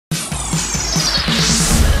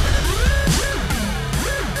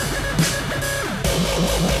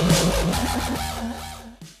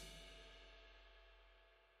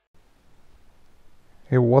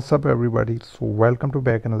Hey, what's up everybody? So welcome to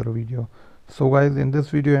back another video. So guys, in this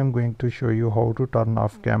video I'm going to show you how to turn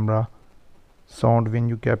off camera sound when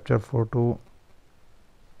you capture photo.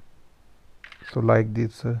 So like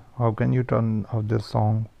this, how can you turn off this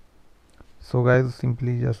sound? So guys,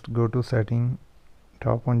 simply just go to setting,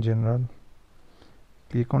 tap on general,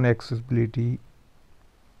 click on accessibility.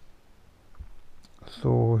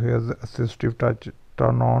 So here's assistive touch,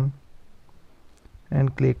 turn on,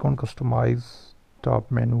 and click on customize,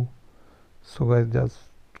 top menu. So guys, just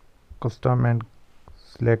custom and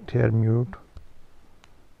select here mute.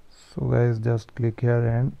 So guys, just click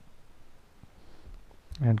here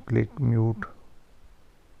and click mute.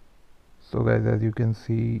 So guys, as you can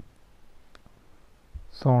see,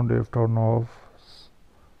 sound is turned off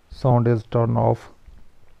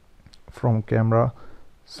from camera.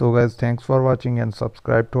 So guys, thanks for watching and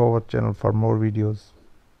subscribe to our channel for more videos.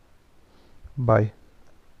 Bye.